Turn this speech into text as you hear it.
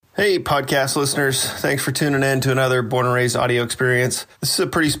Hey, podcast listeners. Thanks for tuning in to another Born and Raised audio experience. This is a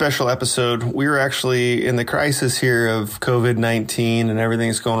pretty special episode. We're actually in the crisis here of COVID-19 and everything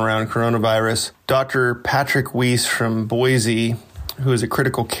that's going around coronavirus. Dr. Patrick Weiss from Boise, who is a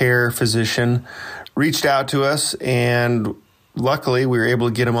critical care physician, reached out to us, and luckily we were able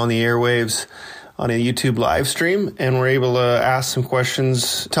to get him on the airwaves on a YouTube live stream, and we're able to ask some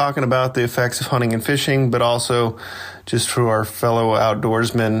questions talking about the effects of hunting and fishing, but also just for our fellow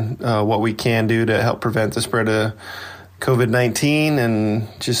outdoorsmen, what we can do to help prevent the spread of COVID-19 and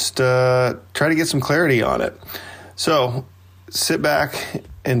just try to get some clarity on it. So sit back,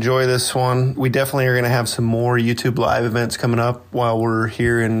 enjoy this one. We definitely are going to have some more YouTube live events coming up while we're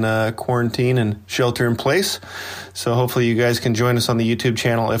here in quarantine and shelter in place. So hopefully you guys can join us on the YouTube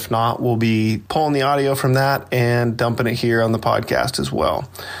channel. If not, we'll be pulling the audio from that and dumping it here on the podcast as well.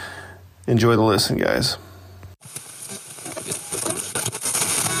 Enjoy the listen, guys.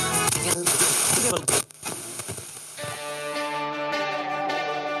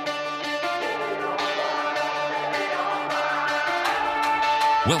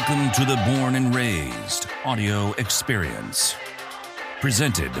 Welcome to the Born and Raised audio experience,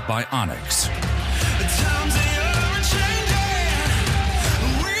 presented by Onyx.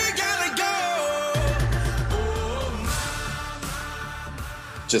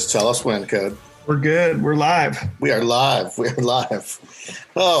 Just tell us when, Code. We're good. We're live. We are live.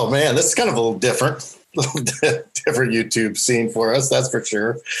 Oh, man, this is kind of a little different YouTube scene for us, that's for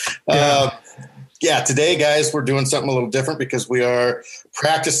sure. Yeah, today, guys, we're doing something a little different because we are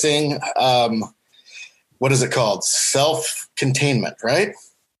practicing, what is it called? Self-containment, right?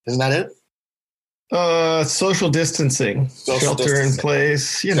 Isn't that it? Social distancing, shelter in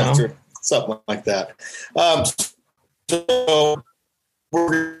place, something like that. So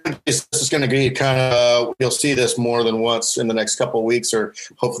this is going to be kind of, you'll see this more than once in the next couple of weeks, or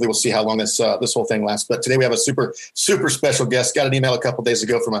hopefully we'll see how long this whole thing lasts. But today we have a super special guest. Got an email a couple of days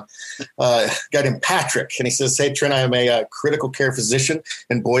ago from a guy named Patrick, and he says, "Hey, Trent, I am a critical care physician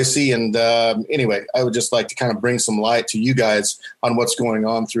in Boise, and anyway, I would just like to kind of bring some light to you guys on what's going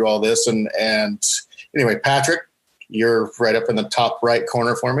on through all this." And anyway, Patrick, you're right up in the top right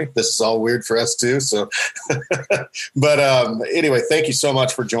corner for me. This is all weird for us too. So, but anyway, thank you so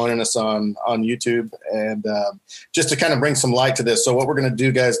much for joining us on YouTube, and just to kind of bring some light to this. So what we're going to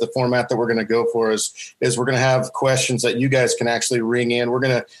do, guys, the format that we're going to go for is we're going to have questions that you guys can actually ring in. We're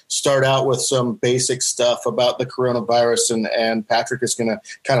going to start out with some basic stuff about the coronavirus, and Patrick is going to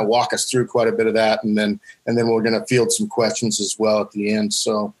kind of walk us through quite a bit of that, and then we're going to field some questions as well at the end.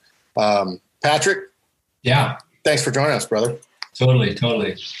 So, Patrick. Yeah. Thanks for joining us, brother. Totally.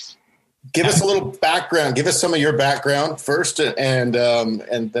 Give us a little background. Give us some of your background first, and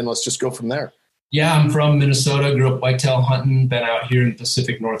then let's just go from there. Yeah, I'm from Minnesota. Grew up whitetail hunting. Been out here in the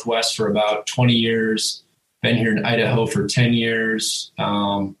Pacific Northwest for about 20 years. Been here in Idaho for 10 years.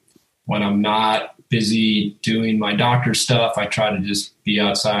 When I'm not busy doing my doctor stuff, I try to just be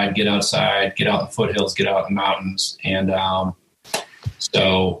outside, get out in the foothills, get out in the mountains, and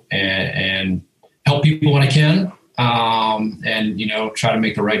help people when I can, and try to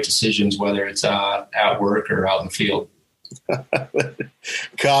make the right decisions, whether it's at work or out in the field.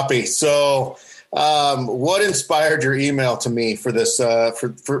 Copy. So, what inspired your email to me for this?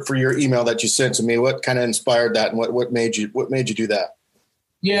 For your email that you sent to me, what kind of inspired that, and what made you do that?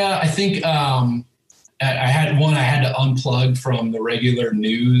 Yeah, I think I had to unplug from the regular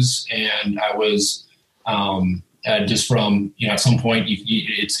news, and I was just from, at some point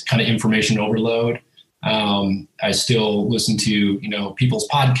it's kind of information overload. I still listen to, people's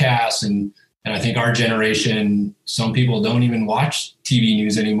podcasts, and I think our generation, some people don't even watch TV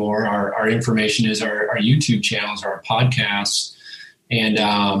news anymore. Our information is our YouTube channels, our podcasts. And,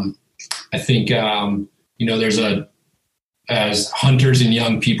 I think, there's as hunters and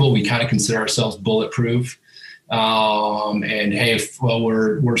young people, we kind of consider ourselves bulletproof. And hey,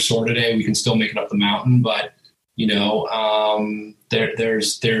 we're sore today, we can still make it up the mountain, but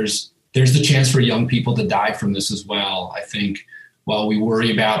there's the chance for young people to die from this as well. I think while we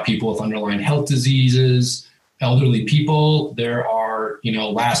worry about people with underlying health diseases, elderly people, there are,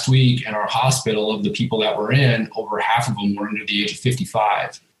 last week in our hospital, of the people that were in, over half of them were under the age of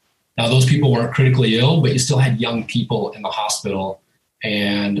 55. Now, those people weren't critically ill, but you still had young people in the hospital.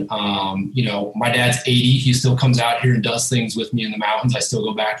 And, my dad's 80. He still comes out here and does things with me in the mountains. I still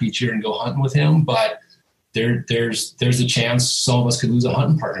go back each year and go hunting with him, but there's a chance some of us could lose a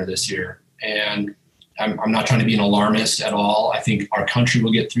hunting partner this year. And I'm not trying to be an alarmist at all. I think our country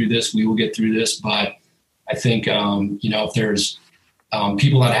will get through this. We will get through this. But I think, if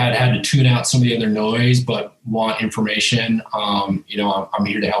people that had to tune out some of the other noise but want information, I'm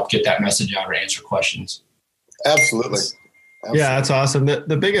here to help get that message out or answer questions. Absolutely. Yeah, that's awesome.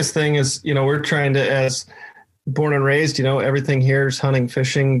 The biggest thing is, we're trying to, as born and raised, everything here is hunting,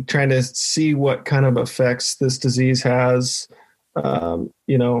 fishing, trying to see what kind of effects this disease has,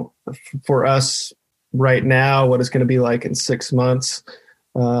 for us right now, what it's going to be like in 6 months.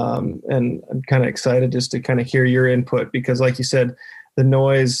 And I'm kind of excited just to kind of hear your input, because like you said, the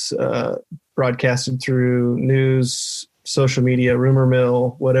noise broadcasted through news, social media, rumor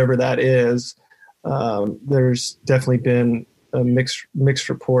mill, whatever that is, there's definitely been a mixed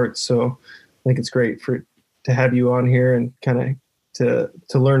report. So I think it's great to have you on here and kind of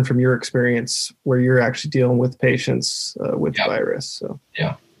to learn from your experience where you're actually dealing with patients with the virus. So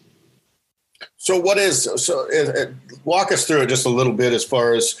yeah. So walk us through it just a little bit as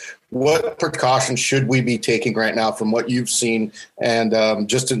far as what precautions should we be taking right now from what you've seen, and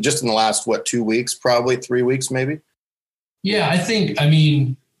just in the last 2 weeks, probably 3 weeks, maybe. Yeah,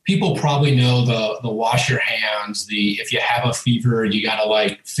 people probably know the wash your hands. If you have a fever, you got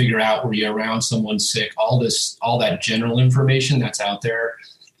to figure out were you around someone sick. All that general information that's out there.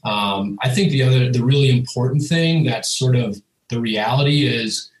 I think the really important thing that's sort of the reality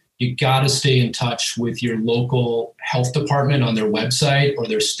is, you got to stay in touch with your local health department on their website, or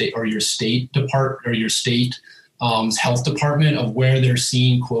your state department, or your state health department, of where they're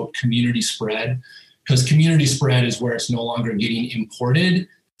seeing, quote, community spread. Because community spread is where it's no longer getting imported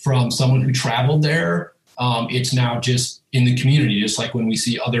from someone who traveled there. It's now just in the community, just like when we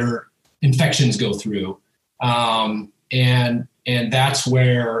see other infections go through. And that's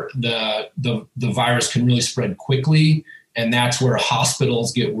where the virus can really spread quickly. And that's where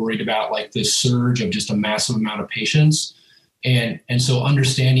hospitals get worried about, this surge of just a massive amount of patients. And so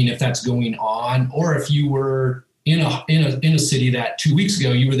understanding if that's going on, or if you were in a city that 2 weeks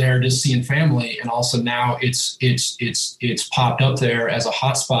ago you were there just seeing family, and also now it's popped up there as a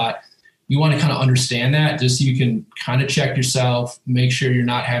hotspot, you want to kind of understand that, just so you can kind of check yourself, make sure you're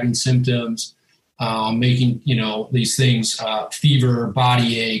not having symptoms, making these things, fever,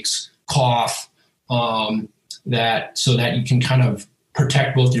 body aches, cough, so that you can kind of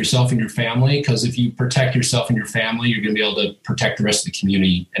protect both yourself and your family. Because if you protect yourself and your family, you're going to be able to protect the rest of the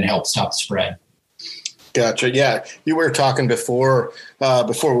community and help stop the spread. Gotcha. Yeah. You were talking before we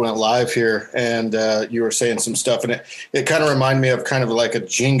went live here, and you were saying some stuff, and it kind of reminded me of kind of like a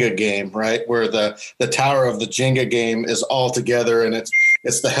Jenga game, right? Where the tower of the Jenga game is all together, and it's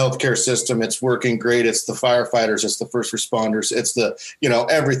the healthcare system. It's working great. It's the firefighters. It's the first responders. It's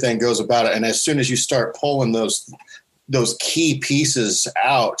everything goes about it. And as soon as you start pulling those key pieces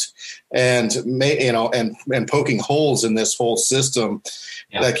out and poking holes in this whole system,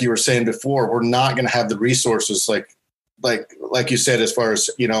 like you were saying before, we're not going to have the resources like you said, as far as,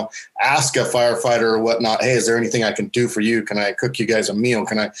 ask a firefighter or whatnot, hey, is there anything I can do for you? Can I cook you guys a meal?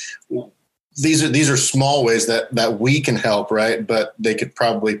 These are small ways that we can help, right? But they could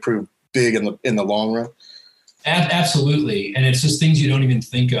probably prove big in the long run. Absolutely. And it's just things you don't even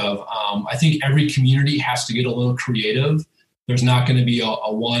think of. I think every community has to get a little creative. There's not going to be a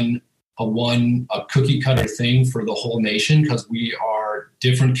cookie cutter thing for the whole nation, because we are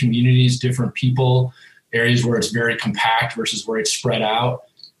different communities, different people, areas where it's very compact versus where it's spread out.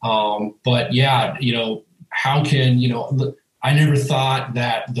 But yeah, how can, I never thought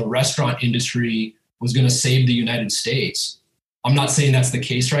that the restaurant industry was going to save the United States. I'm not saying that's the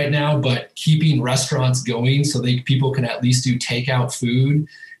case right now, but keeping restaurants going so people can at least do takeout food,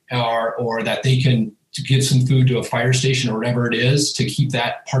 or that they can give some food to a fire station or whatever it is to keep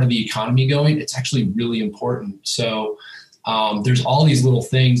that part of the economy going, it's actually really important. So there's all these little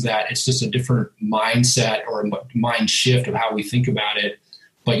things that it's just a different mindset or a mind shift of how we think about it.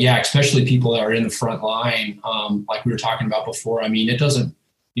 But yeah, especially people that are in the front line, like we were talking about before. It doesn't,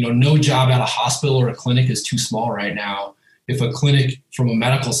 no job at a hospital or a clinic is too small right now. If a clinic from a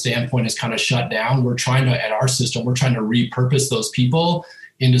medical standpoint is kind of shut down, at our system, we're trying to repurpose those people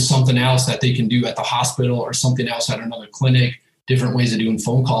into something else that they can do at the hospital or something else at another clinic, different ways of doing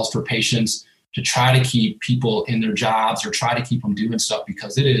phone calls for patients to try to keep people in their jobs or try to keep them doing stuff,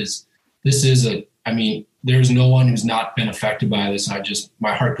 because there's no one who's not been affected by this. And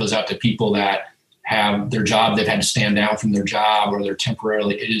my heart goes out to people that have their job, they've had to stand down from their job, or they're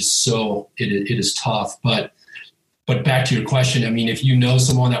temporarily, it is tough. But back to your question, if you know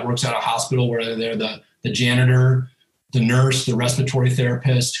someone that works at a hospital, whether they're the janitor, the nurse, the respiratory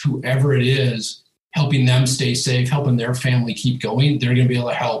therapist, whoever it is, helping them stay safe, helping their family keep going, they're going to be able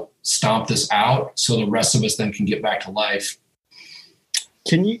to help stomp this out so the rest of us then can get back to life.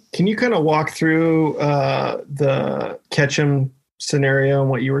 Can you kind of walk through the Ketchum scenario and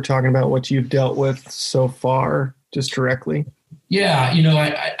what you were talking about, what you've dealt with so far, just directly? Yeah,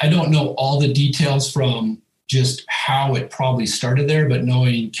 I don't know all the details from just how it probably started there, but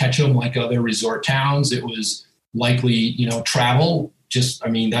knowing Ketchum, like other resort towns, it was likely, travel.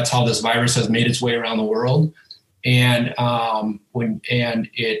 That's how this virus has made its way around the world. And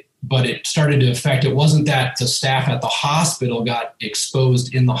but it started to affect, it wasn't that the staff at the hospital got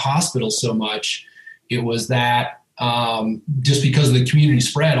exposed in the hospital so much. It was that just because of the community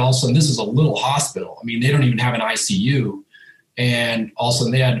spread, also, this is a little hospital. They don't even have an ICU. And also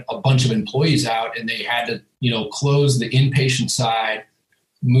they had a bunch of employees out, and they had to, close the inpatient side,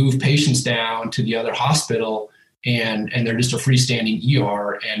 move patients down to the other hospital, and they're just a freestanding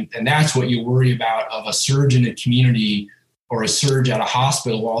ER. And that's what you worry about, of a surge in a community or a surge at a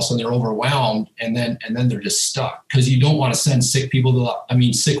hospital. All of a sudden they're overwhelmed, and then they're just stuck, because you don't want to send sick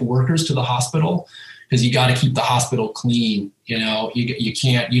sick workers to the hospital, because you got to keep the hospital clean. You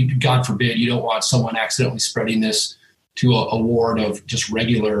can't, God forbid, you don't want someone accidentally spreading this to a ward of just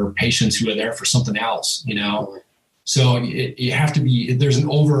regular patients who are there for something else, So you have to be, there's an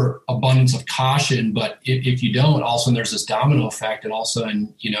overabundance of caution, but if you don't, also there's this domino effect, and also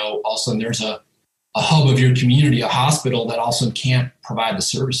there's a hub of your community, a hospital that also can't provide the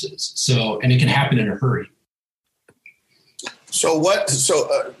services. So, and it can happen in a hurry.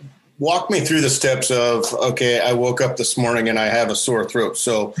 Walk me through the steps of, okay, I woke up this morning and I have a sore throat.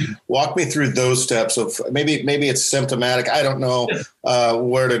 So walk me through those steps of maybe it's symptomatic. I don't know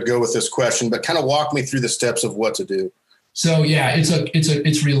where to go with this question, but kind of walk me through the steps of what to do. So yeah,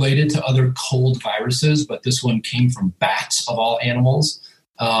 it's related to other cold viruses, but this one came from bats of all animals.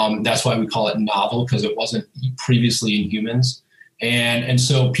 That's why we call it novel, because it wasn't previously in humans. And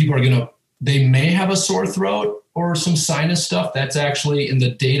so people they may have a sore throat or some sinus stuff. That's actually, in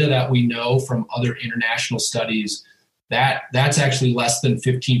the data that we know from other international studies, that's actually less than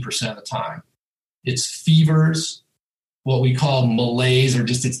 15% of the time. It's fevers, what we call malaise, or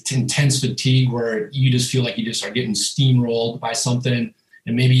just it's intense fatigue, where you just feel like you just are getting steamrolled by something,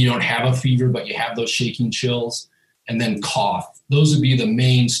 and maybe you don't have a fever, but you have those shaking chills, and then cough. Those would be the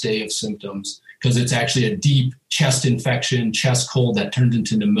mainstay of symptoms, because it's actually a deep chest infection, chest cold that turns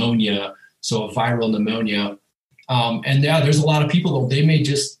into pneumonia, so a viral pneumonia. And yeah, there's a lot of people, though, they may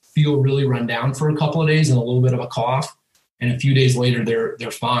just feel really run down for a couple of days and a little bit of a cough, and a few days later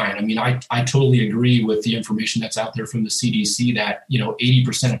they're fine. I totally agree with the information that's out there from the CDC that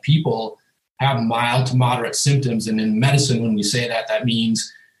 80% of people have mild to moderate symptoms, and in medicine, when we say that, that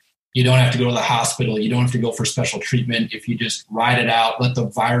means you don't have to go to the hospital, you don't have to go for special treatment. If you just ride it out, let the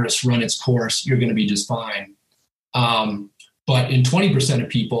virus run its course, you're going to be just fine. But in 20% of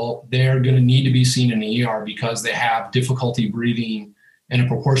people, they're going to need to be seen in the ER because they have difficulty breathing, and a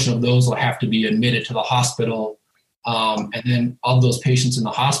proportion of those will have to be admitted to the hospital. And then of those patients in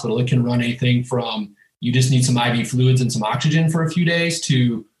the hospital, it can run anything from you just need some IV fluids and some oxygen for a few days,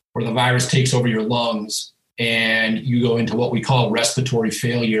 to where the virus takes over your lungs and you go into what we call respiratory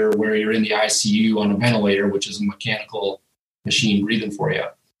failure, where you're in the ICU on a ventilator, which is a mechanical machine breathing for you.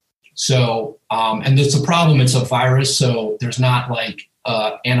 So, and that's a problem. It's a virus, so there's not like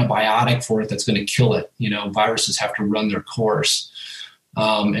antibiotic for it that's going to kill it. Viruses have to run their course.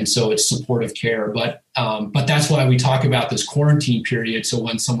 And so it's supportive care. But that's why we talk about this quarantine period. So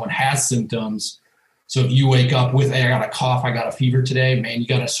when someone has symptoms, so if you wake up with, hey, I got a cough, I got a fever today, man, you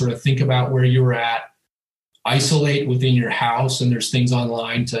got to sort of think about where you were at, isolate within your house. And there's things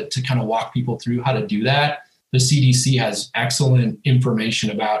online to kind of walk people through how to do that. The CDC has excellent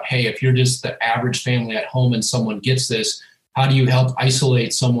information about, hey, if you're just the average family at home and someone gets this, how do you help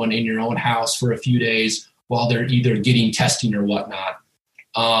isolate someone in your own house for a few days while they're either getting testing or whatnot?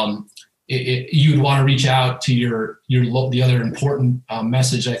 You'd want to reach out to the other important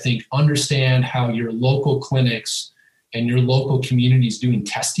message, I think, understand how your local clinics and your local communities doing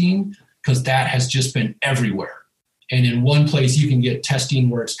testing, because that has just been everywhere. And in one place, you can get testing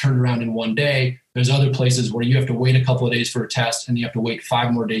where it's turned around in one day. There's other places where you have to wait a couple of days for a test, and you have to wait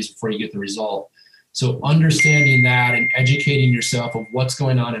 5 more days before you get the result. So understanding that and educating yourself of what's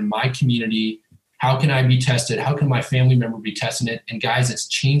going on in my community, how can I be tested? How can my family member be testing it? And guys, it's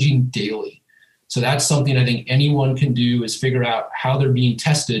changing daily. So that's something I think anyone can do, is figure out how they're being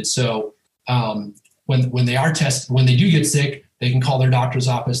tested. So when they are tested, when they do get sick, they can call their doctor's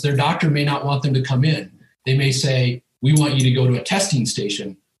office. Their doctor may not want them to come in. They may say, we want you to go to a testing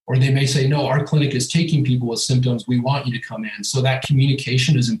station. Or they may say, no, our clinic is taking people with symptoms. We want you to come in. So that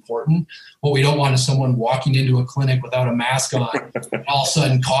communication is important. What we don't want is someone walking into a clinic without a mask on, and all of a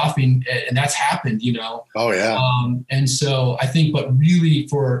sudden coughing, and that's happened, Oh, yeah. And so I think, but really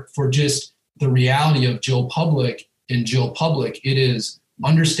for just the reality of Joe Public, in Jill Public. It is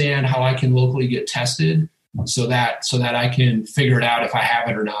understand how I can locally get tested so that I can figure it out if I have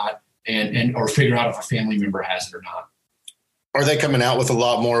it or not, and or figure out if a family member has it or not. Are they coming out with a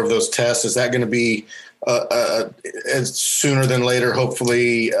lot more of those tests? Is that going to be sooner than later,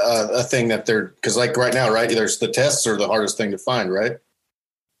 hopefully, a thing that because like right now, right, there's the tests are the hardest thing to find, right?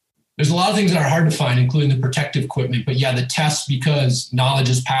 There's a lot of things that are hard to find, including the protective equipment. But yeah, the tests, because knowledge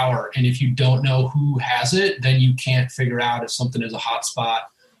is power. And if you don't know who has it, then you can't figure out if something is a hot spot,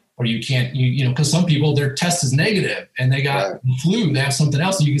 or you can't, because some people, their test is negative and they got the flu, they have something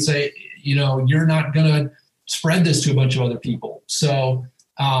else. And you can say, you're not going to spread this to a bunch of other people. So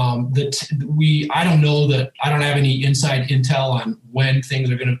I don't know that, I don't have any inside intel on when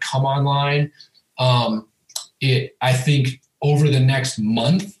things are going to come online. I think over the next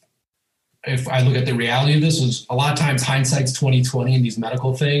month, if I look at the reality of this, is a lot of times hindsight's 2020 in these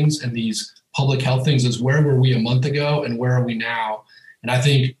medical things and these public health things is where were we a month ago and where are we now? And I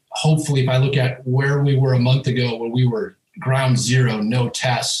think hopefully if I look at where we were a month ago, where we were ground zero, no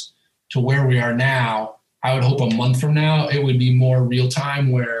tests, to where we are now, I would hope a month from now, it would be more real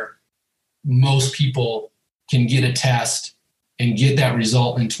time where most people can get a test and get that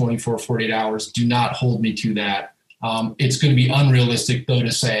result in 24, 48 hours. Do not hold me to that. It's going to be unrealistic, though,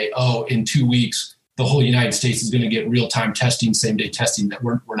 to say, in 2 weeks, the whole United States is going to get real-time testing, same-day testing. That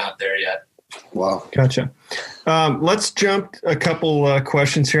we're not there yet. Wow. Gotcha. Let's jump a couple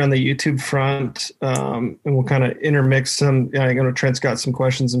questions here on the YouTube front, and we'll kind of intermix some. I know Trent's got some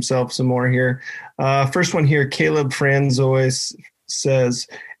questions himself, some more here. First one here, Caleb Franzois says,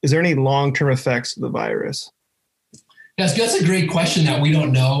 is there any long-term effects of the virus? Yes, that's a great question that we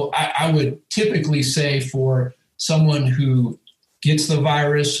don't know. I would typically say for someone who gets the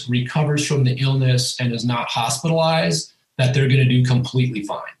virus, recovers from the illness, and is not hospitalized, that they're going to do completely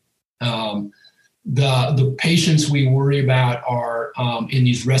fine. The patients we worry about are in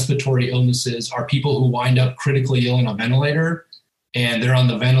these respiratory illnesses are people who wind up critically ill in a ventilator, and they're on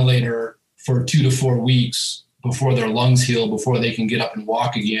the ventilator for 2 to 4 weeks before their lungs heal, before they can get up and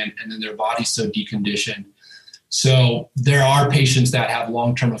walk again, and then their body's so deconditioned. So there are patients that have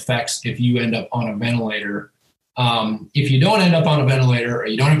long-term effects if you end up on a ventilator. If you don't end up on a ventilator or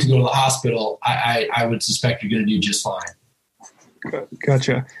you don't have to go to the hospital, I would suspect you're going to do just fine.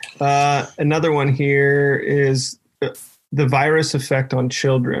 Gotcha. Another one here is the virus effect on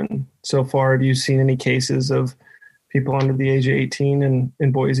children. So far, have you seen any cases of people under the age of 18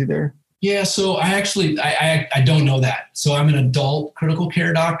 in Boise there? Yeah, so I don't know that. So I'm an adult critical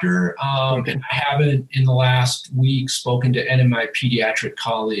care doctor, and I haven't in the last week spoken to any of my pediatric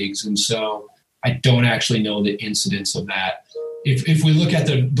colleagues. And so I don't actually know the incidence of that. If we look at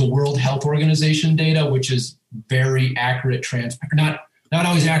the World Health Organization data, which is very accurate, transparent, not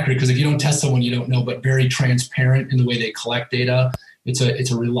always accurate, because if you don't test someone, you don't know, but very transparent in the way they collect data. It's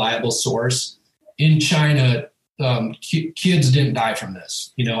a reliable source. In China, kids didn't die from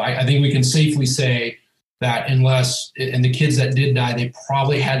this. I think we can safely say that and the kids that did die, they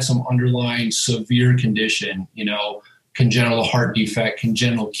probably had some underlying severe condition, congenital heart defect,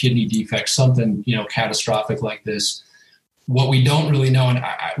 congenital kidney defect, something, catastrophic like this. What we don't really know, and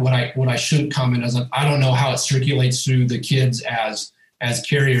what I shouldn't comment is, I don't know how it circulates through the kids as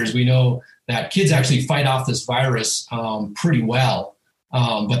carriers. We know that kids actually fight off this virus pretty well,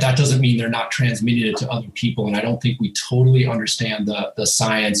 but that doesn't mean they're not transmitting it to other people. And I don't think we totally understand the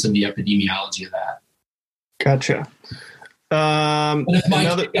science and the epidemiology of that. Gotcha. But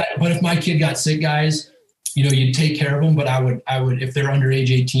if my kid got sick, guys, you'd take care of them. But I would, if they're under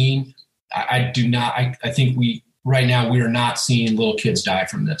age 18, I do not. I think right now we are not seeing little kids die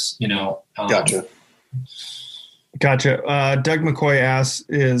from this. Gotcha. Doug McCoy asks,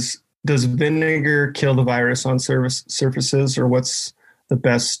 does vinegar kill the virus on surfaces, or what's the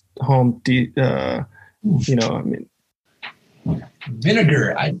best home? Vinegar.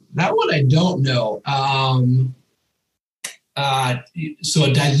 That one I don't know. So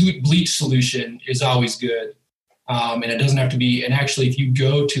a dilute bleach solution is always good. And it doesn't have to be, and actually if you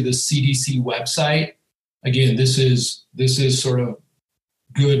go to the CDC website, again, this is sort of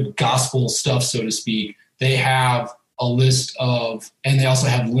good gospel stuff, so to speak. They have a list and they also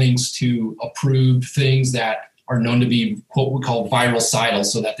have links to approved things that are known to be what we call virucidal,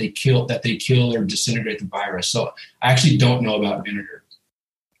 so that they kill or disintegrate the virus. So I actually don't know about vinegar.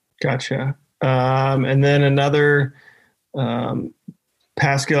 Gotcha. And then another,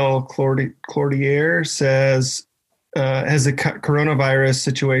 Pascal Clordier says, has the coronavirus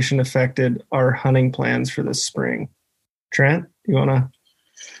situation affected our hunting plans for this spring? Trent, you want to?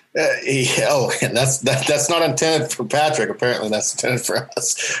 And that's not intended for Patrick. Apparently that's intended for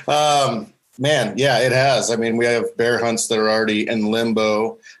us. Man, yeah, it has. I mean, we have bear hunts that are already in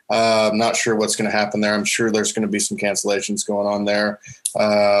limbo. I'm not sure what's going to happen there. I'm sure there's going to be some cancellations going on there.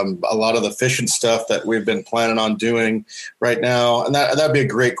 A lot of the fishing stuff that we've been planning on doing right now, and that'd be a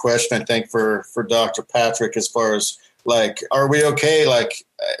great question, I think, for Dr. Patrick, as far as like, are we okay? Like,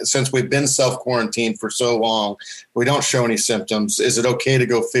 since we've been self-quarantined for so long, we don't show any symptoms. Is it okay to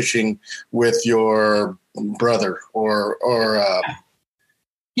go fishing with your brother or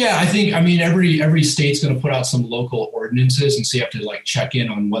Yeah, I mean, every state's going to put out some local ordinances, and so you have to like check in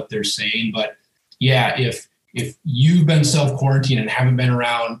on what they're saying. But yeah, if you've been self-quarantined and haven't been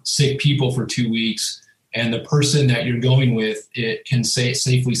around sick people for 2 weeks, and the person that you're going with, it can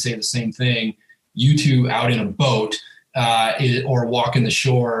safely say the same thing, you two out in a boat or walking the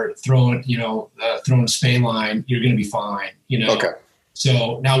shore, throwing a span line, you're going to be fine. Okay.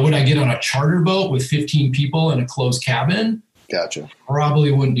 So now, would I get on a charter boat with 15 people in a closed cabin? Gotcha. Probably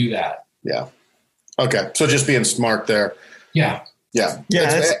wouldn't do that. Yeah. Okay. So just being smart there. Yeah. Yeah.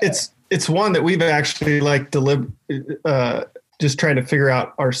 Yeah. It's one that we've actually just trying to figure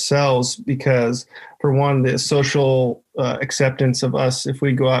out ourselves, because for one, the social acceptance of us, if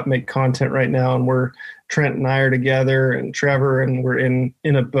we go out and make content right now, and Trent and I are together and Trevor, and we're in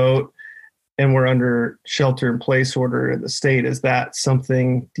a boat and we're under shelter in place order in the state, is that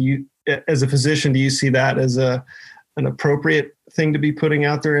something, as a physician, do you see that as an appropriate thing to be putting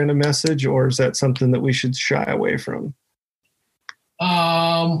out there in a message, or is that something that we should shy away from?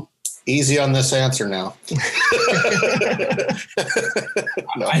 Easy on this answer now.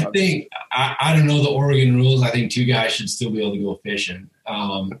 I think, I don't know the Oregon rules. I think 2 guys should still be able to go fishing.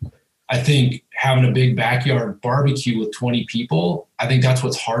 I think having a big backyard barbecue with 20 people, I think that's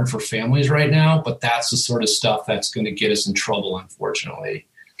what's hard for families right now, but that's the sort of stuff that's going to get us in trouble, unfortunately.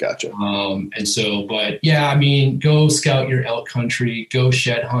 Gotcha. But yeah, I mean, go scout your elk country, go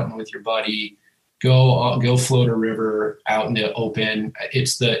shed hunting with your buddy, go float a river out in the open.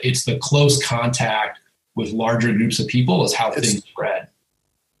 It's the close contact with larger groups of people is how things spread.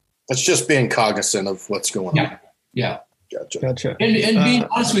 It's just being cognizant of what's going on. Yeah. Gotcha. And being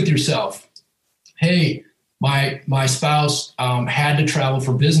honest with yourself. Hey, my spouse had to travel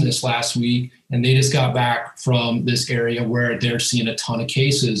for business last week, and they just got back from this area where they're seeing a ton of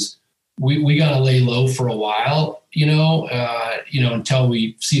cases. We got to lay low for a while, until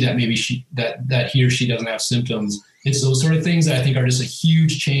we see that maybe that he or she doesn't have symptoms. It's those sort of things that I think are just a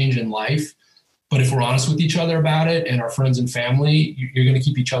huge change in life. But if we're honest with each other about it, and our friends and family, you're going to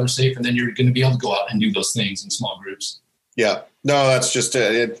keep each other safe, and then you're going to be able to go out and do those things in small groups. Yeah. No, that's just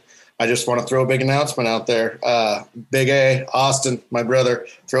it. I just want to throw a big announcement out there. Big A, Austin, my brother,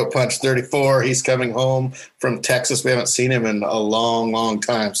 throat punch 34. He's coming home from Texas. We haven't seen him in a long, long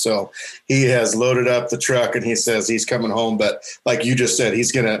time. So he has loaded up the truck, and he says he's coming home. But like you just said,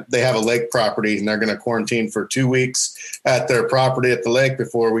 they have a lake property, and they're going to quarantine for 2 weeks at their property at the lake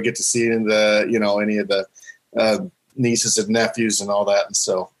before we get to see any of the nieces and nephews and all that. And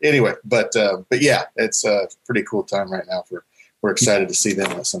so anyway, but yeah, it's a pretty cool time right now we're excited to see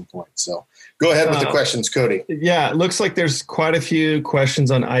them at some point. So go ahead with the questions, Cody. Yeah, it looks like there's quite a few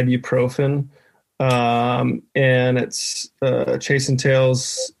questions on ibuprofen. And it's Chase and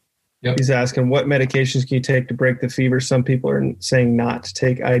Tails. Yep. He's asking, what medications can you take to break the fever? Some people are saying not to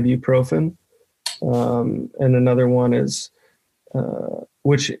take ibuprofen. And another one is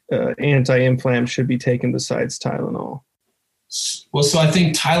which anti-inflam should be taken besides Tylenol? Well, so I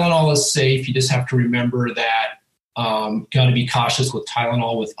think Tylenol is safe. You just have to remember that got to be cautious with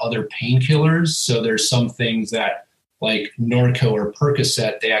Tylenol with other painkillers. So there's some things that, like Norco or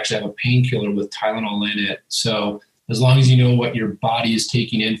Percocet, they actually have a painkiller with Tylenol in it. So as long as you know what your body is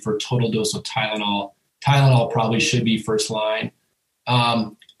taking in for total dose of Tylenol probably should be first line.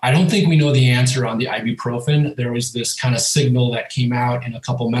 I don't think we know the answer on the ibuprofen. There was this kind of signal that came out in a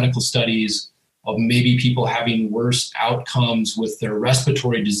couple medical studies of maybe people having worse outcomes with their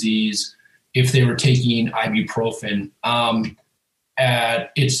respiratory disease if they were taking ibuprofen.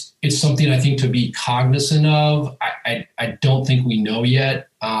 It's something I think to be cognizant of. I don't think we know yet.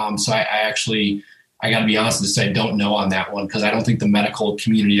 So I got to be honest and say I don't know on that one, because I don't think the medical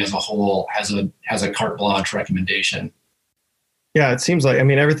community as a whole has a carte blanche recommendation. Yeah, it seems like,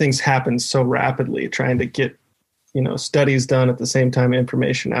 everything's happened so rapidly. Trying to get, studies done at the same time,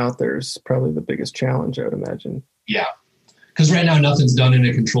 information out there is probably the biggest challenge, I would imagine. Yeah, because right now nothing's done in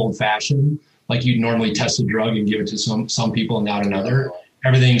a controlled fashion. Like you'd normally test a drug and give it to some people and not another.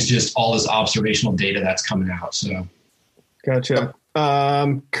 Everything's just all this observational data that's coming out. So, gotcha.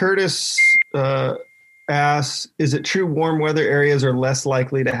 Curtis asks, is it true warm weather areas are less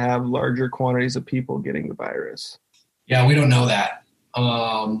likely to have larger quantities of people getting the virus? Yeah, we don't know that.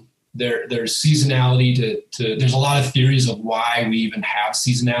 there's seasonality to there's a lot of theories of why we even have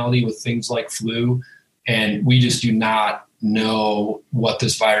seasonality with things like flu. And we just do not know what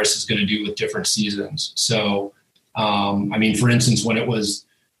this virus is going to do with different seasons. So, I mean, for instance, when it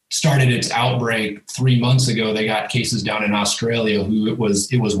started its outbreak 3 months ago, they got cases down in Australia who it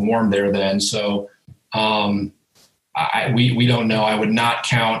was warm there then. So, we don't know. I would not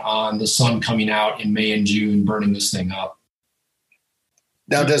count on the sun coming out in May and June, burning this thing up.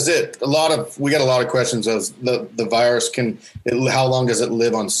 Now, we got a lot of questions as the virus how long does it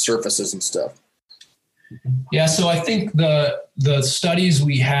live on surfaces and stuff? Yeah. So I think the studies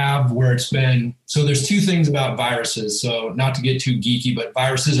we have where it's been, so there's two things about viruses. So not to get too geeky, but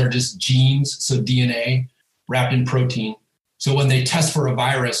viruses are just genes. So DNA wrapped in protein. So when they test for a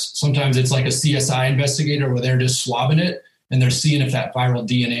virus, sometimes it's like a CSI investigator where they're just swabbing it and they're seeing if that viral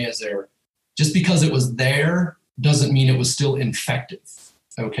DNA is there. Just because it was there doesn't mean it was still infective.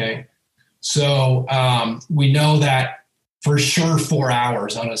 Okay. So we know that for sure 4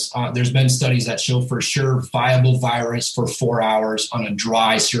 hours there's been studies that show for sure viable virus for 4 hours on a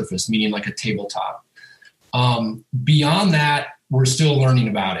dry surface, meaning like a tabletop. Beyond that, we're still learning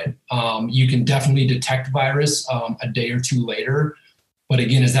about it. You can definitely detect virus a day or two later. But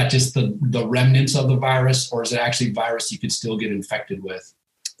again, is that just the remnants of the virus, or is it actually virus you could still get infected with?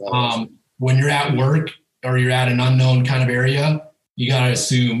 When you're at work or you're at an unknown kind of area, you got to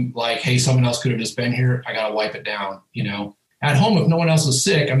assume like, hey, someone else could have just been here. I got to wipe it down. At home, if no one else is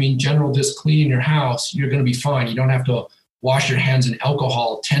sick, I mean, general just cleaning your house, you're going to be fine. You don't have to wash your hands in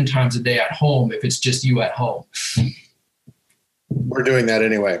alcohol 10 times a day at home if it's just you at home. We're doing that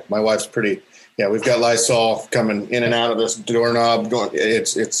anyway. My wife's we've got Lysol coming in and out of this doorknob going.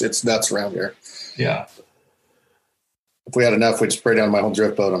 It's nuts around here. Yeah. If we had enough, we'd spray down my whole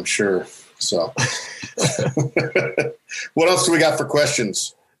drift boat, I'm sure. So what else do we got for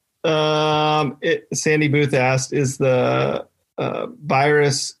questions? Sandy Booth asked, is the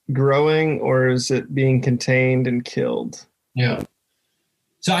virus growing or is it being contained and killed? Yeah.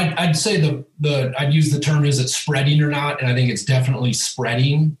 So I'd say I'd use the term, is it spreading or not? And I think it's definitely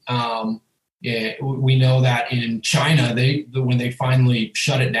spreading. We know that in China, when they finally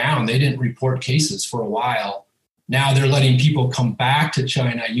shut it down, they didn't report cases for a while. Now they're letting people come back to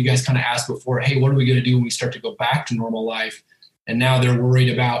China. You guys kind of asked before, hey, what are we going to do when we start to go back to normal life? And now they're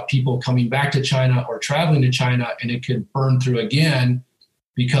worried about people coming back to China or traveling to China, and it could burn through again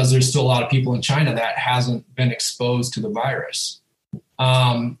because there's still a lot of people in China that hasn't been exposed to the virus.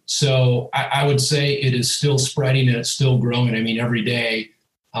 So I would say it is still spreading and it's still growing. I mean, every day,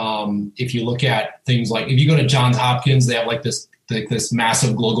 if you look at things like, if you go to Johns Hopkins, they have like this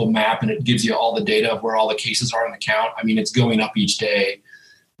massive global map and it gives you all the data of where all the cases are in the count. I mean, it's going up each day.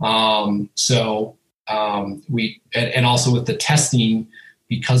 And also with the testing,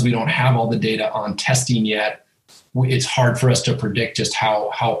 because we don't have all the data on testing yet, it's hard for us to predict just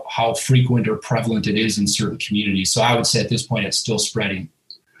how frequent or prevalent it is in certain communities. So I would say at this point, it's still spreading.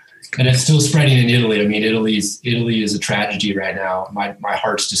 And it's still spreading in Italy. I mean, Italy is a tragedy right now. My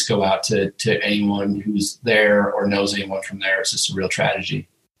hearts just go out to anyone who's there or knows anyone from there. It's just a real tragedy.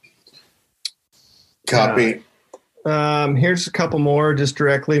 Copy. Here's a couple more, just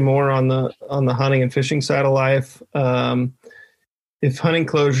directly more on the hunting and fishing side of life. If hunting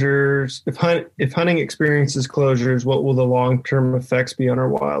experiences closures, what will the long-term effects be on our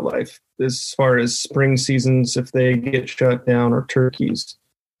wildlife as far as spring seasons if they get shut down, or turkeys?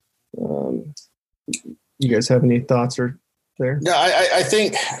 You guys have any thoughts or there? No, I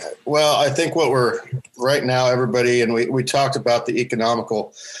think what we're right now, everybody, and we talked about the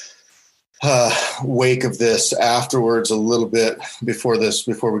economical wake of this afterwards a little bit before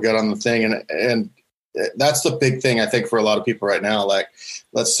we got on the thing. And that's the big thing, I think, for a lot of people right now. Like,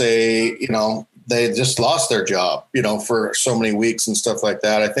 let's say, they just lost their job, for so many weeks and stuff like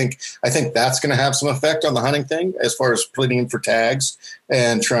that. I think that's going to have some effect on the hunting thing as far as pleading for tags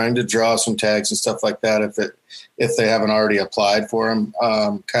and trying to draw some tags and stuff like that. If they haven't already applied for them,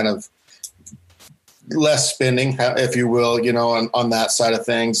 kind of less spending, if you will, on that side of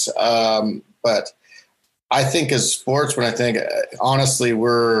things. But I think as sportsmen, honestly,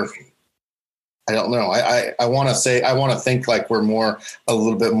 I don't know. I want to think like we're a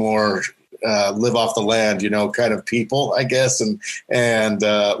little bit more live off the land, kind of people, I guess. And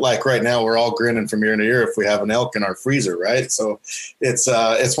like right now, we're all grinning from ear to ear if we have an elk in our freezer, right? So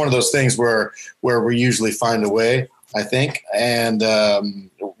it's one of those things where we usually find a way, I think, and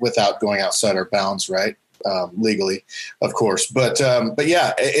without going outside our bounds, right? legally, of course. But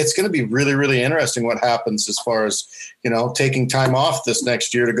yeah, it's going to be really, really interesting what happens as far as, taking time off this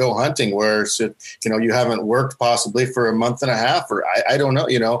next year to go hunting, where, you haven't worked possibly for a month and a half, or I don't know,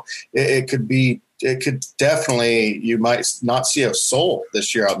 it could definitely, you might not see a soul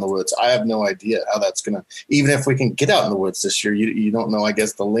this year out in the woods. I have no idea how that's going to, even if we can get out in the woods this year, you don't know, I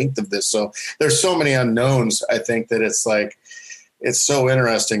guess, the length of this. So there's so many unknowns. I think that it's so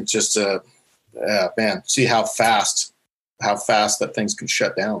interesting just to, see how fast that things can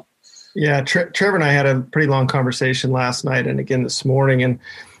shut down. Yeah. Trevor and I had a pretty long conversation last night and again this morning, and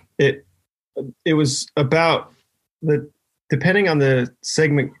it was about depending on the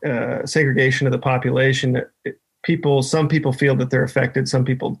segregation of the population, some people feel that they're affected, some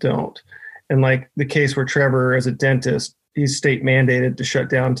people don't. And like the case where Trevor, as a dentist, he's state mandated to shut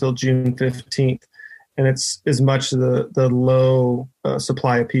down until June 15th. And it's as much the low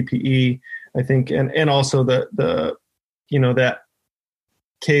supply of PPE, I think, and also the that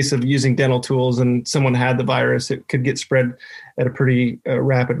case of using dental tools and someone had the virus, it could get spread at a pretty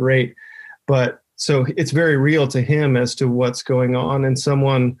rapid rate. But so it's very real to him as to what's going on, and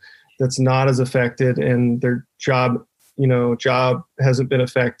someone that's not as affected and their job hasn't been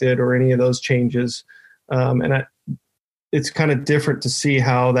affected or any of those changes. It's kind of different to see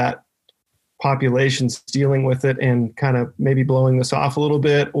how that population's dealing with it and kind of maybe blowing this off a little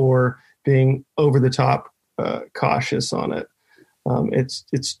bit or being over the top cautious on it.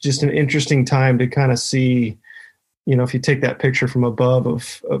 It's just an interesting time to kind of see, if you take that picture from above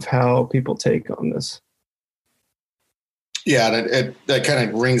of how people take on this. Yeah, that kind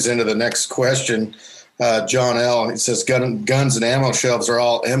of rings into the next question. John L., he says, guns and ammo shelves are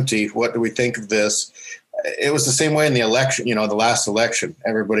all empty. What do we think of this? It was the same way in the election, the last election.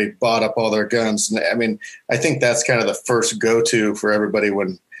 Everybody bought up all their guns. I mean, I think that's kind of the first go-to for everybody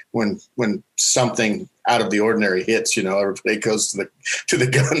when something out of the ordinary hits. Everybody goes to the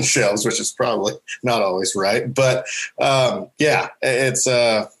gun shelves, which is probably not always right. But it's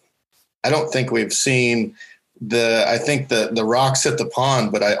I don't think we've seen I think the rocks hit the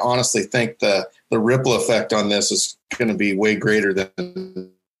pond, but I honestly think the ripple effect on this is going to be way greater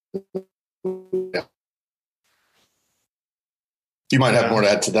than. You might have more to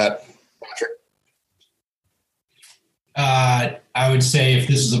add to that, Patrick. I would say if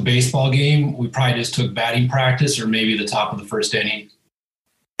this is a baseball game, we probably just took batting practice or maybe the top of the first inning.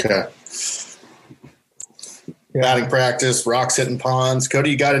 Okay. Yeah. Batting practice, rocks hitting ponds.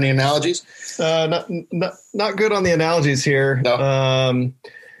 Cody, you got any analogies? Not good on the analogies here. No.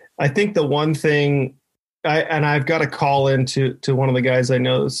 I think the one thing I've got a call into one of the guys I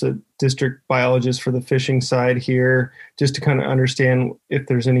know that's a district biologist for the fishing side here, just to kind of understand if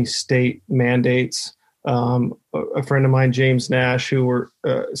there's any state mandates. A friend of mine, James Nash, who we're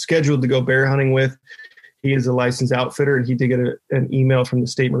scheduled to go bear hunting with, he is a licensed outfitter, and he did get an email from the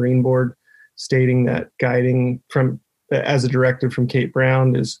State Marine Board stating that guiding as a directive from Kate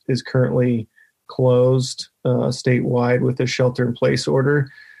Brown is currently closed statewide with a shelter-in-place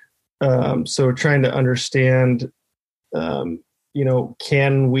order. So trying to understand,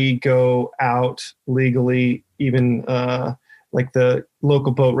 can we go out legally, even like the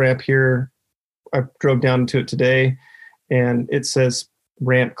local boat ramp here? I drove down to it today and it says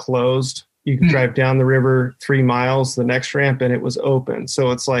ramp closed. You can drive down the river 3 miles, the next ramp, and it was open.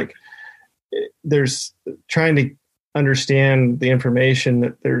 So it's like there's trying to understand the information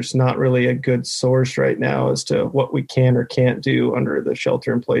that there's not really a good source right now as to what we can or can't do under the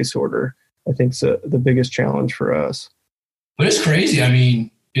shelter in place order. I think is the biggest challenge for us. But it's crazy. I mean,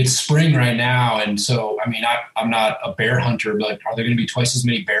 it's spring right now. And so, I mean, I'm not a bear hunter, but are there going to be twice as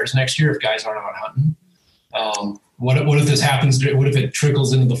many bears next year if guys aren't out hunting? What if this happens? What if it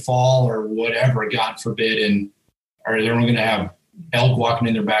trickles into the fall or whatever, God forbid, and are they only going to have elk walking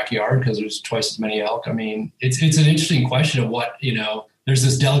in their backyard because there's twice as many elk? I mean, it's an interesting question of what, there's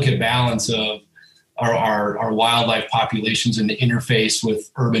this delicate balance of our wildlife populations and the interface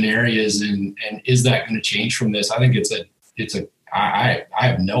with urban areas. And is that going to change from this? I think I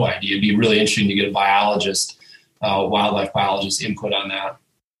have no idea. It'd be really interesting to get a biologist, wildlife biologist input on that.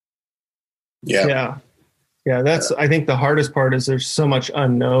 Yeah. That's, I think the hardest part is there's so much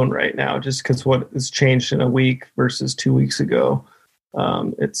unknown right now, just because what has changed in a week versus 2 weeks ago.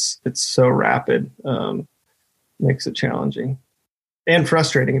 It's so rapid, makes it challenging and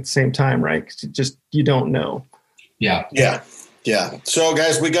frustrating at the same time, right? 'Cause you don't know. Yeah. So,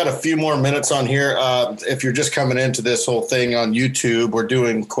 guys, we got a few more minutes on here. If you're just coming into this whole thing on YouTube, we're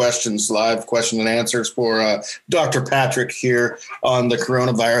doing live question and answers for Dr. Patrick here on the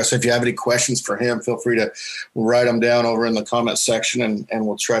coronavirus. If you have any questions for him, feel free to write them down over in the comment section, and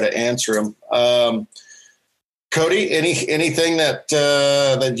we'll try to answer them. Cody, anything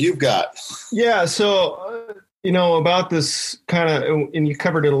that you've got? Yeah. So, about this kind of, and you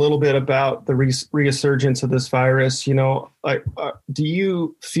covered it a little bit about the resurgence of this virus, do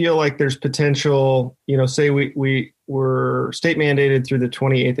you feel like there's potential, say we were state mandated through the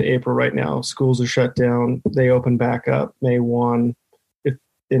 28th of April right now, schools are shut down, they open back up May 1.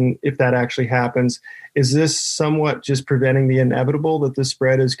 If that actually happens, is this somewhat just preventing the inevitable that the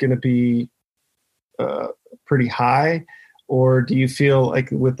spread is going to be pretty high? Or do you feel like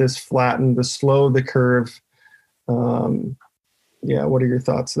with this the slow of the curve, what are your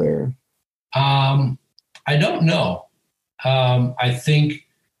thoughts there? I don't know. I think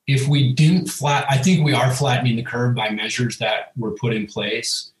if we didn't I think we are flattening the curve by measures that were put in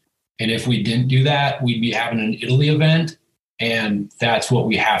place. And if we didn't do that, we'd be having an Italy event, and that's what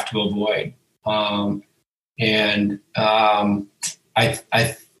we have to avoid.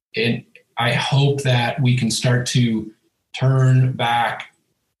 I hope that we can start to turn back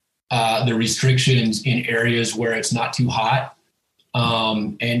the restrictions in areas where it's not too hot.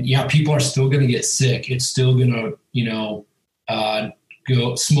 People are still going to get sick. It's still going to,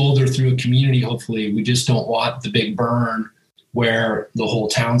 go smolder through a community. Hopefully, we just don't want the big burn where the whole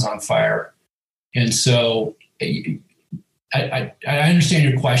town's on fire. And so I understand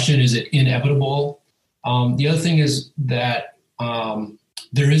your question. Is it inevitable? The other thing is that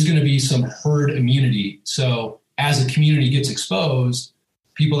there is going to be some herd immunity. So as a community gets exposed,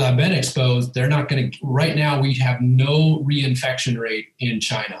 people that have been exposed, they're not going to, right now we have no reinfection rate in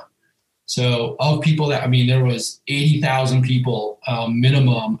China. So of people there was 80,000 people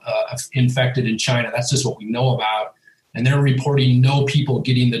minimum infected in China. That's just what we know about. And they're reporting no people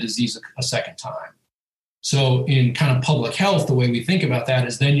getting the disease a second time. So in kind of public health, the way we think about that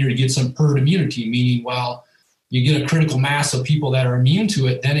is then you get some herd immunity, meaning, well, you get a critical mass of people that are immune to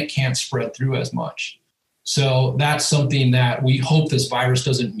it, then it can't spread through as much. So that's something that we hope this virus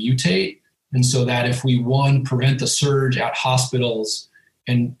doesn't mutate. And so that if we, prevent the surge at hospitals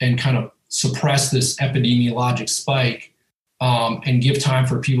and kind of suppress this epidemiologic spike and give time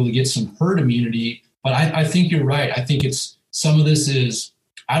for people to get some herd immunity. But I think you're right. I think some of this is,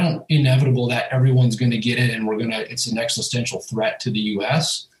 inevitable that everyone's going to get it and it's an existential threat to the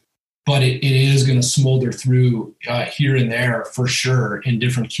U.S., but it is going to smolder through here and there for sure in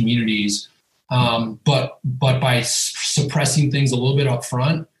different communities. But by suppressing things a little bit up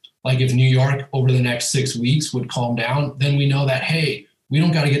front, like if New York over the next 6 weeks would calm down, then we know that, hey, we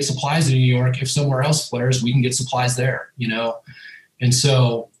don't got to get supplies in New York. If somewhere else flares, we can get supplies there, And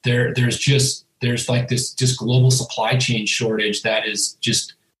so there's like this just global supply chain shortage that is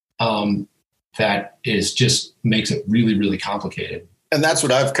just makes it really, really complicated. And that's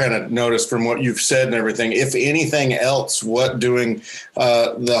what I've kind of noticed from what you've said and everything. If anything else, what doing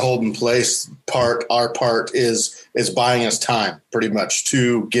the hold in place part, our part is buying us time pretty much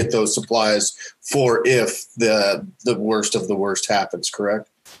to get those supplies for if the worst of the worst happens, correct?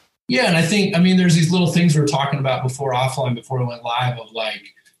 Yeah. And I think, there's these little things we were talking about before we went live of like,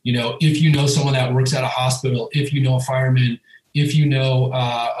 if someone that works at a hospital, if a fireman, if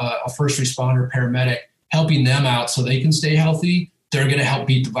a first responder, paramedic, helping them out so they can stay healthy, they're going to help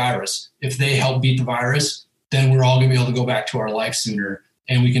beat the virus. If they help beat the virus, then we're all going to be able to go back to our life sooner,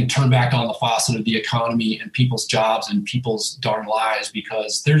 and we can turn back on the faucet of the economy and people's jobs and people's darn lives,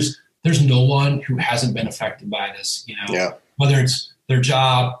 because there's no one who hasn't been affected by this, whether it's their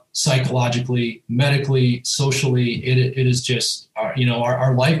job, psychologically, medically, socially, it is just,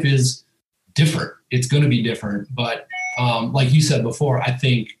 our life is different. It's going to be different. But like you said before, I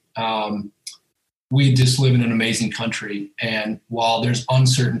think, we just live in an amazing country. And while there's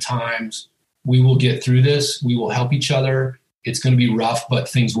uncertain times, we will get through this. We will help each other. It's going to be rough, but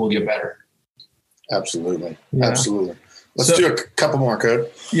things will get better. Absolutely. Yeah. Absolutely. Let's do a couple more,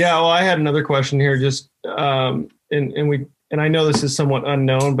 Code. Yeah. Well, I had another question here. Just, and I know this is somewhat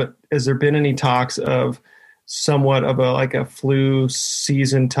unknown, but has there been any talks of somewhat of a flu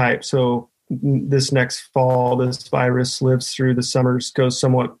season type? So this next fall, this virus lives through the summers, goes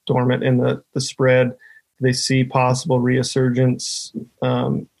somewhat dormant in the spread. They see possible resurgence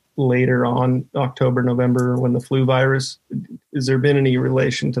later on, October, November, when the flu virus. Has there been any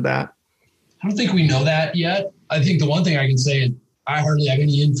relation to that? I don't think we know that yet. I think the one thing I can say is I hardly have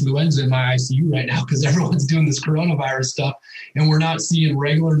any influenza in my ICU right now because everyone's doing this coronavirus stuff, and we're not seeing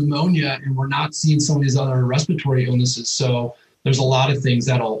regular pneumonia, and we're not seeing some of these other respiratory illnesses. So there's a lot of things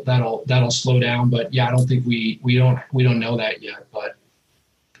that'll slow down, but yeah, I don't think we don't know that yet, but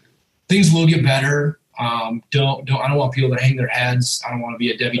things will get better. I don't want people to hang their heads. I don't want to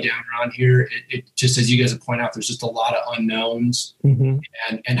be a Debbie Downer on here. It just, as you guys have pointed out, there's just a lot of unknowns,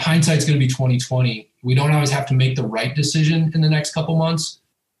 and hindsight's going to be 2020. We don't always have to make the right decision in the next couple months.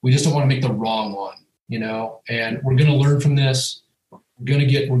 We just don't want to make the wrong one, and we're going to learn from this. We're going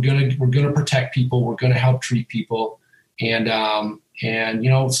to protect people. We're going to help treat people. And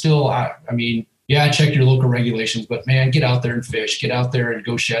still, I mean, yeah, check your local regulations, but man, get out there and fish, get out there and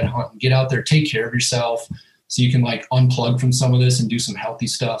go shed hunt, get out there, take care of yourself so you can like unplug from some of this and do some healthy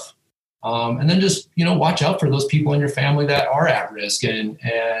stuff. And then just, watch out for those people in your family that are at risk and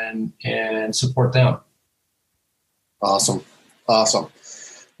support them. Awesome.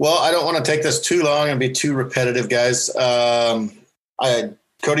 Well, I don't want to take this too long and be too repetitive, guys.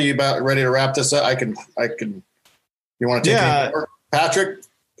 Cody, you about ready to wrap this up? I can, you want to take any more? Patrick?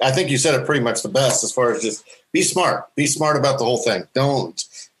 I think you said it pretty much the best as far as just be smart about the whole thing. Don't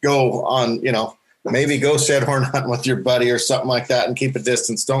go on, maybe go shed horn hunting with your buddy or something like that and keep a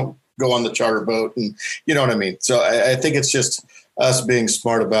distance. Don't go on the charter boat, and you know what I mean? So I think it's just us being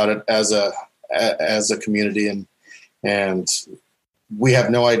smart about it as a community, and we have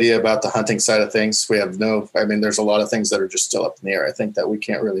no idea about the hunting side of things. There's a lot of things that are just still up in the air. I think that we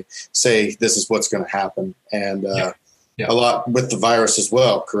can't really say this is what's going to happen. And, a lot with the virus as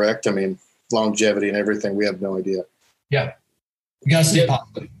well, correct? I mean, longevity and everything, we have no idea. Yeah. You got to stay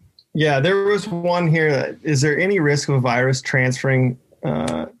positive. Yeah, there was one here. Is there any risk of a virus transferring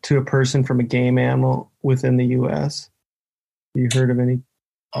to a person from a game animal within the U.S.? Have you heard of any?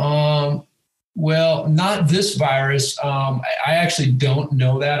 Well, not this virus. I actually don't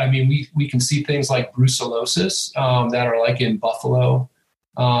know that. I mean, we can see things like brucellosis that are like in buffalo.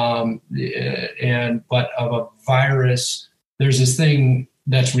 But of a virus, there's this thing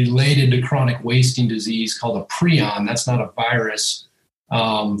that's related to chronic wasting disease called a prion. That's not a virus.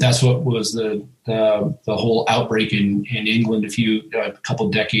 That's what was the whole outbreak in England a couple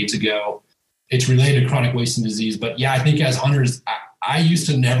decades ago. It's related to chronic wasting disease. But yeah, I think as hunters, I used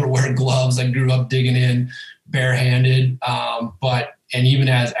to never wear gloves. I grew up digging in barehanded. And even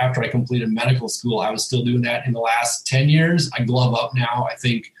after I completed medical school, I was still doing that in the last 10 years. I glove up now. I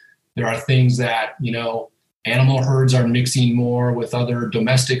think there are things that, animal herds are mixing more with other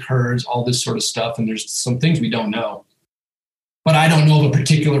domestic herds, all this sort of stuff. And there's some things we don't know. But I don't know of a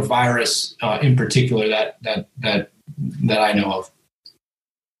particular virus in particular that I know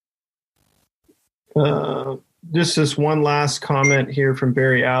of. Just this one last comment here from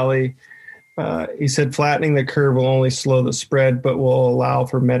Barry Alley. He said, flattening the curve will only slow the spread, but will allow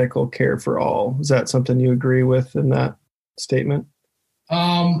for medical care for all. Is that something you agree with in that statement?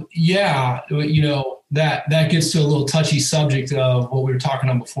 Yeah, that gets to a little touchy subject of what we were talking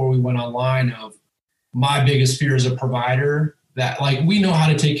on before we went online of my biggest fear as a provider, that like we know how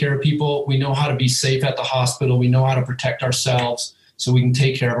to take care of people. We know how to be safe at the hospital. We know how to protect ourselves so we can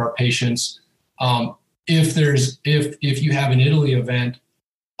take care of our patients. If you have an Italy event,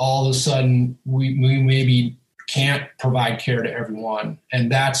 all of a sudden we maybe can't provide care to everyone.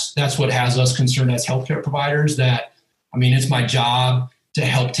 And that's what has us concerned as healthcare providers, that, it's my job to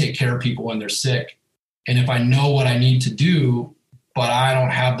help take care of people when they're sick. And if I know what I need to do, but I don't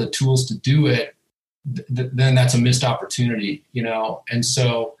have the tools to do it, then that's a missed opportunity, And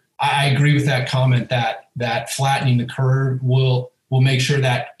so I agree with that comment that flattening the curve will make sure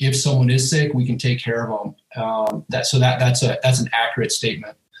that if someone is sick, we can take care of them. That's an accurate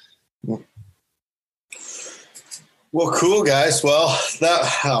statement. Well, cool, guys. Well,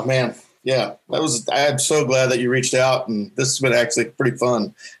 I'm so glad that you reached out, and this has been actually pretty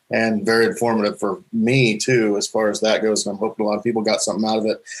fun and very informative for me too, as far as that goes. And I'm hoping a lot of people got something out of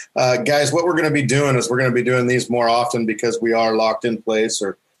it. Guys, what we're going to be doing is we're going to be doing these more often because we are locked in place,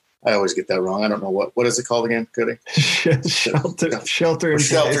 or I always get that wrong. I don't know what is it called again, Cody? Shelter. We're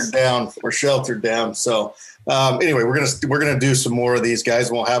sheltered down. We're sheltered down. So anyway, we're gonna do some more of these,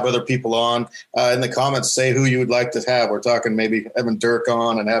 guys. We'll have other people on in the comments. Say who you would like to have. We're talking maybe having Dirk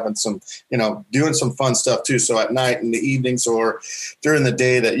on and having some, doing some fun stuff too. So at night, in the evenings, or during the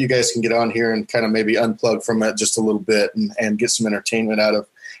day, that you guys can get on here and kind of maybe unplug from it just a little bit and get some entertainment out of.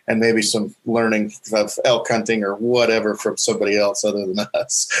 And maybe some learning of elk hunting or whatever from somebody else other than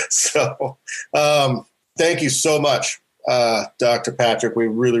us. So thank you so much, Dr. Patrick. We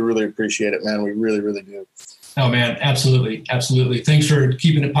really, really appreciate it, man. We really, really do. Oh, man, absolutely. Absolutely. Thanks for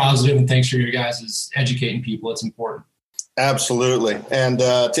keeping it positive, and thanks for your guys' educating people. It's important. Absolutely. And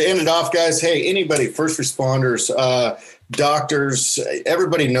to end it off, guys, hey, anybody, first responders, doctors,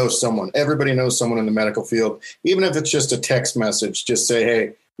 everybody knows someone. Everybody knows someone in the medical field. Even if it's just a text message, just say,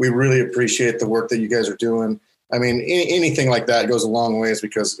 hey, we really appreciate the work that you guys are doing. I mean, anything like that goes a long ways,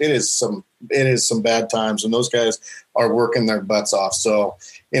 because it is some bad times, and those guys are working their butts off. So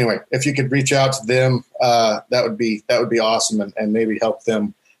anyway, if you could reach out to them, that would be awesome, and maybe help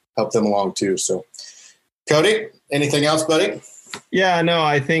them along too. So Cody, anything else, buddy? Yeah, no,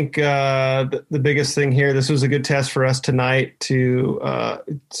 I think the biggest thing here, this was a good test for us tonight to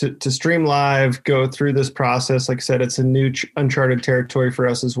stream live, go through this process. Like I said, it's a new uncharted territory for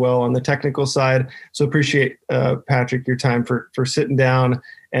us as well on the technical side. So appreciate, Patrick, your time for sitting down,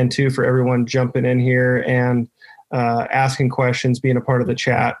 and too, for everyone jumping in here and asking questions, being a part of the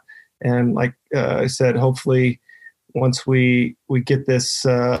chat. And like I said, hopefully once we get this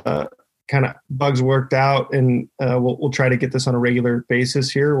kind of bugs worked out, and we'll try to get this on a regular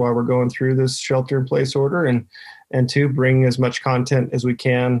basis here while we're going through this shelter-in-place order, and to bring as much content as we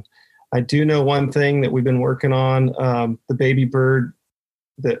can. I do know one thing that we've been working on, the baby bird,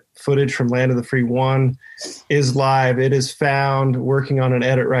 the footage from Land of the Free 1 is live. It is found, working on an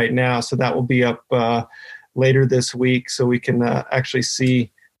edit right now, so that will be up later this week, so we can actually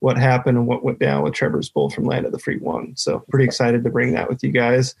see what happened and what went down with Trevor's bull from Land of the Free 1. So pretty excited to bring that with you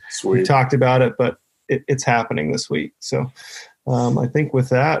guys. Sweet. We talked about it, but it's happening this week. So I think with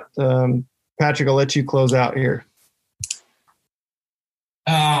that, Patrick, I'll let you close out here.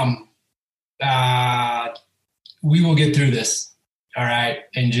 We will get through this. All right.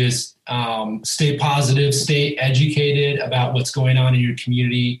 And just stay positive, stay educated about what's going on in your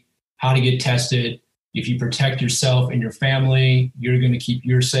community, how to get tested. If you protect yourself and your family, you're going to keep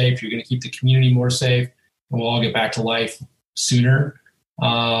you safe. You're going to keep the community more safe, and we'll all get back to life sooner.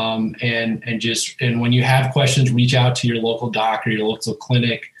 And when you have questions, reach out to your local doc or your local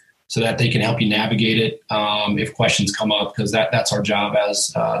clinic so that they can help you navigate it if questions come up, because that's our job as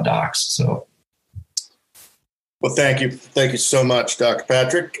docs. So. Well, thank you so much, Dr.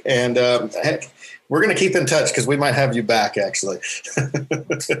 Patrick, and we're going to keep in touch, because we might have you back, actually.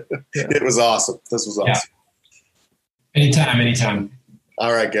 It was awesome. This was awesome. Yeah. Anytime.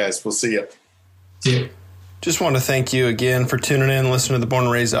 All right, guys. We'll see you. See you. Just want to thank you again for tuning in, listening to the Born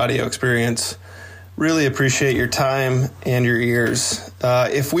and Raised audio experience. Really appreciate your time and your ears.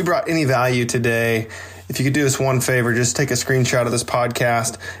 If we brought any value today, if you could do us one favor, just take a screenshot of this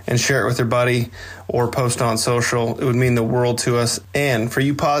podcast and share it with your buddy or post on social. It would mean the world to us. And for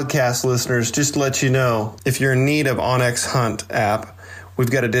you podcast listeners, just to let you know, if you're in need of Onyx Hunt app,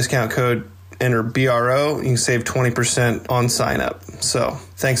 we've got a discount code. Enter BRO. You can save 20% on sign up. So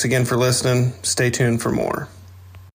thanks again for listening. Stay tuned for more.